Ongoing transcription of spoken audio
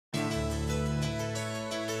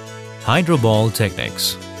HydroBall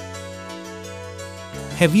techniques.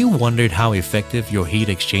 Have you wondered how effective your heat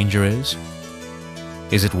exchanger is?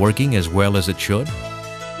 Is it working as well as it should?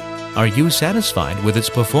 Are you satisfied with its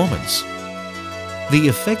performance? The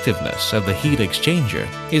effectiveness of the heat exchanger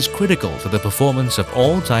is critical to the performance of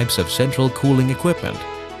all types of central cooling equipment.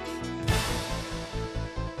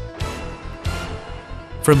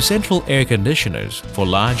 From central air conditioners for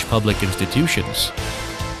large public institutions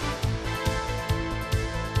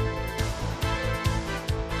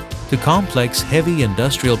to complex heavy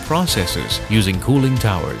industrial processes using cooling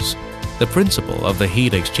towers. The principle of the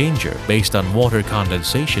heat exchanger based on water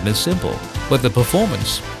condensation is simple, but the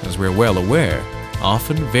performance, as we're well aware,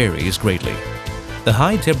 often varies greatly. The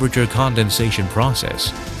high-temperature condensation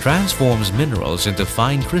process transforms minerals into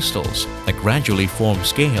fine crystals that gradually form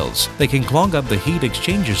scales that can clog up the heat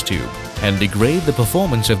exchanger's tube and degrade the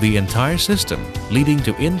performance of the entire system, leading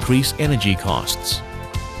to increased energy costs.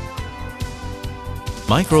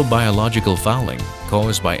 Microbiological fouling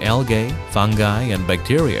caused by algae, fungi, and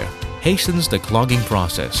bacteria hastens the clogging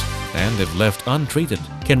process and, if left untreated,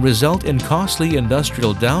 can result in costly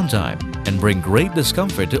industrial downtime and bring great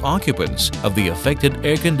discomfort to occupants of the affected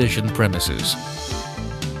air-conditioned premises.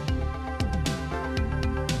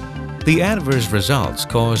 The adverse results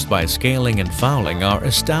caused by scaling and fouling are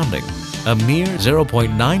astounding. A mere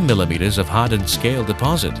 0.9 millimeters of hardened scale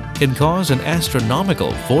deposit can cause an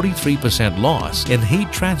astronomical 43% loss in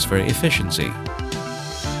heat transfer efficiency.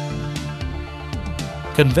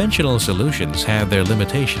 Conventional solutions have their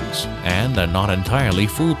limitations and are not entirely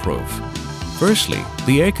foolproof. Firstly,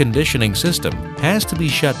 the air conditioning system has to be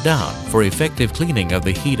shut down for effective cleaning of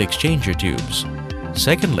the heat exchanger tubes.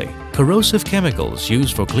 Secondly, corrosive chemicals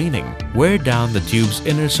used for cleaning wear down the tube's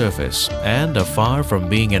inner surface and are far from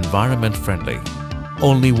being environment friendly.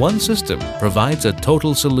 Only one system provides a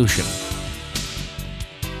total solution: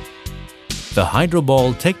 the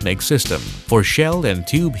HydroBall Technique system for shell and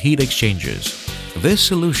tube heat exchangers. This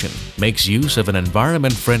solution makes use of an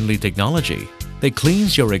environment-friendly technology that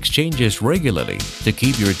cleans your exchangers regularly to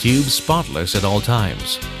keep your tubes spotless at all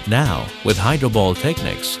times. Now, with HydroBall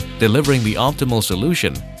Techniques delivering the optimal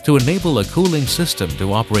solution to enable a cooling system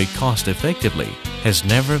to operate cost-effectively has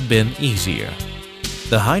never been easier.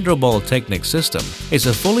 The HydroBall Technique system is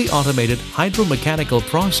a fully automated hydromechanical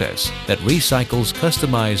process that recycles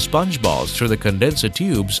customized sponge balls through the condenser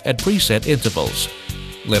tubes at preset intervals.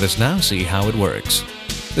 Let us now see how it works.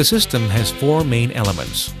 The system has four main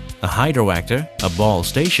elements: a hydroactor, a ball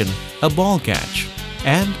station, a ball catch,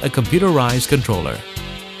 and a computerized controller.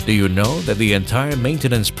 Do you know that the entire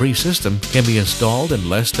maintenance pre-system can be installed in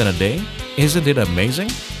less than a day? Isn't it amazing?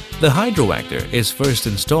 The hydroactor is first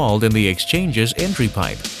installed in the exchanger's entry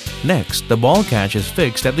pipe. Next, the ball catch is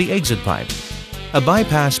fixed at the exit pipe. A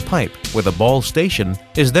bypass pipe with a ball station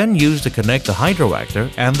is then used to connect the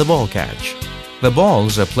hydroactor and the ball catch. The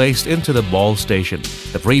balls are placed into the ball station.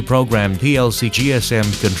 The pre-programmed PLC GSM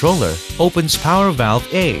controller opens power valve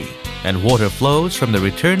A, and water flows from the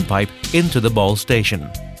return pipe into the ball station.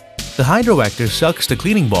 The hydroactor sucks the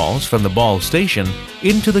cleaning balls from the ball station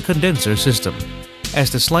into the condenser system. As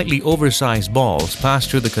the slightly oversized balls pass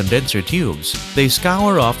through the condenser tubes, they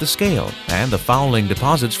scour off the scale and the fouling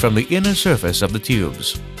deposits from the inner surface of the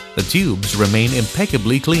tubes. The tubes remain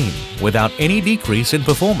impeccably clean without any decrease in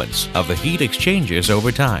performance of the heat exchangers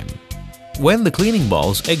over time. When the cleaning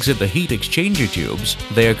balls exit the heat exchanger tubes,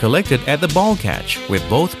 they are collected at the ball catch with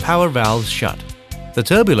both power valves shut. The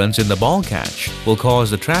turbulence in the ball catch will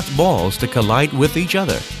cause the trapped balls to collide with each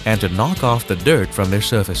other and to knock off the dirt from their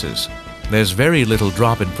surfaces. There's very little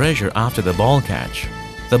drop in pressure after the ball catch.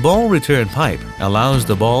 The ball return pipe allows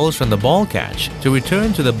the balls from the ball catch to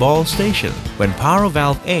return to the ball station when power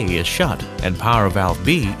valve A is shut and power valve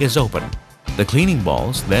B is open. The cleaning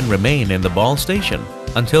balls then remain in the ball station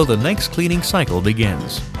until the next cleaning cycle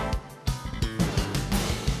begins.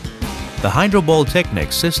 The HydroBall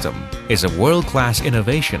Technique system is a world-class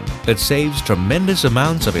innovation that saves tremendous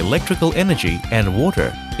amounts of electrical energy and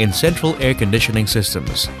water in central air conditioning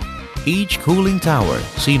systems. Each cooling tower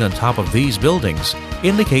seen on top of these buildings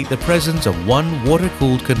indicate the presence of one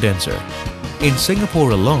water-cooled condenser. In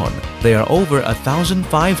Singapore alone, there are over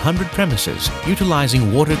 1,500 premises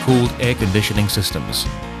utilizing water-cooled air conditioning systems.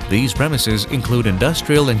 These premises include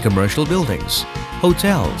industrial and commercial buildings,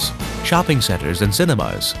 hotels, shopping centers and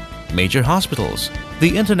cinemas, major hospitals,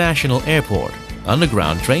 the international airport,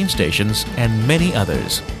 underground train stations, and many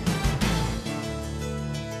others.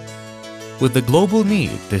 With the global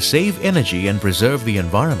need to save energy and preserve the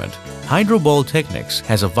environment, HydroBall Techniques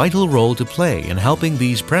has a vital role to play in helping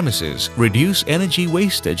these premises reduce energy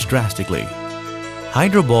wastage drastically.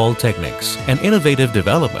 HydroBall Techniques, an innovative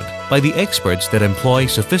development by the experts that employ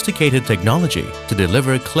sophisticated technology to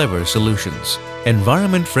deliver clever solutions.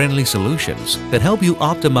 Environment-friendly solutions that help you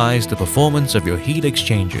optimize the performance of your heat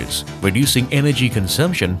exchangers, reducing energy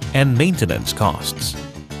consumption and maintenance costs.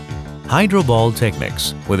 HydroBall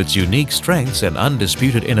Techniques, with its unique strengths and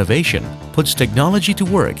undisputed innovation, puts technology to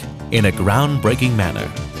work in a groundbreaking manner.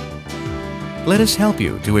 Let us help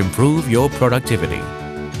you to improve your productivity.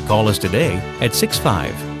 Call us today at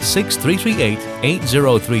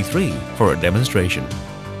 65-6338-8033 for a demonstration.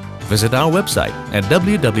 Visit our website at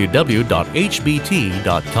www.hbt.com.sg.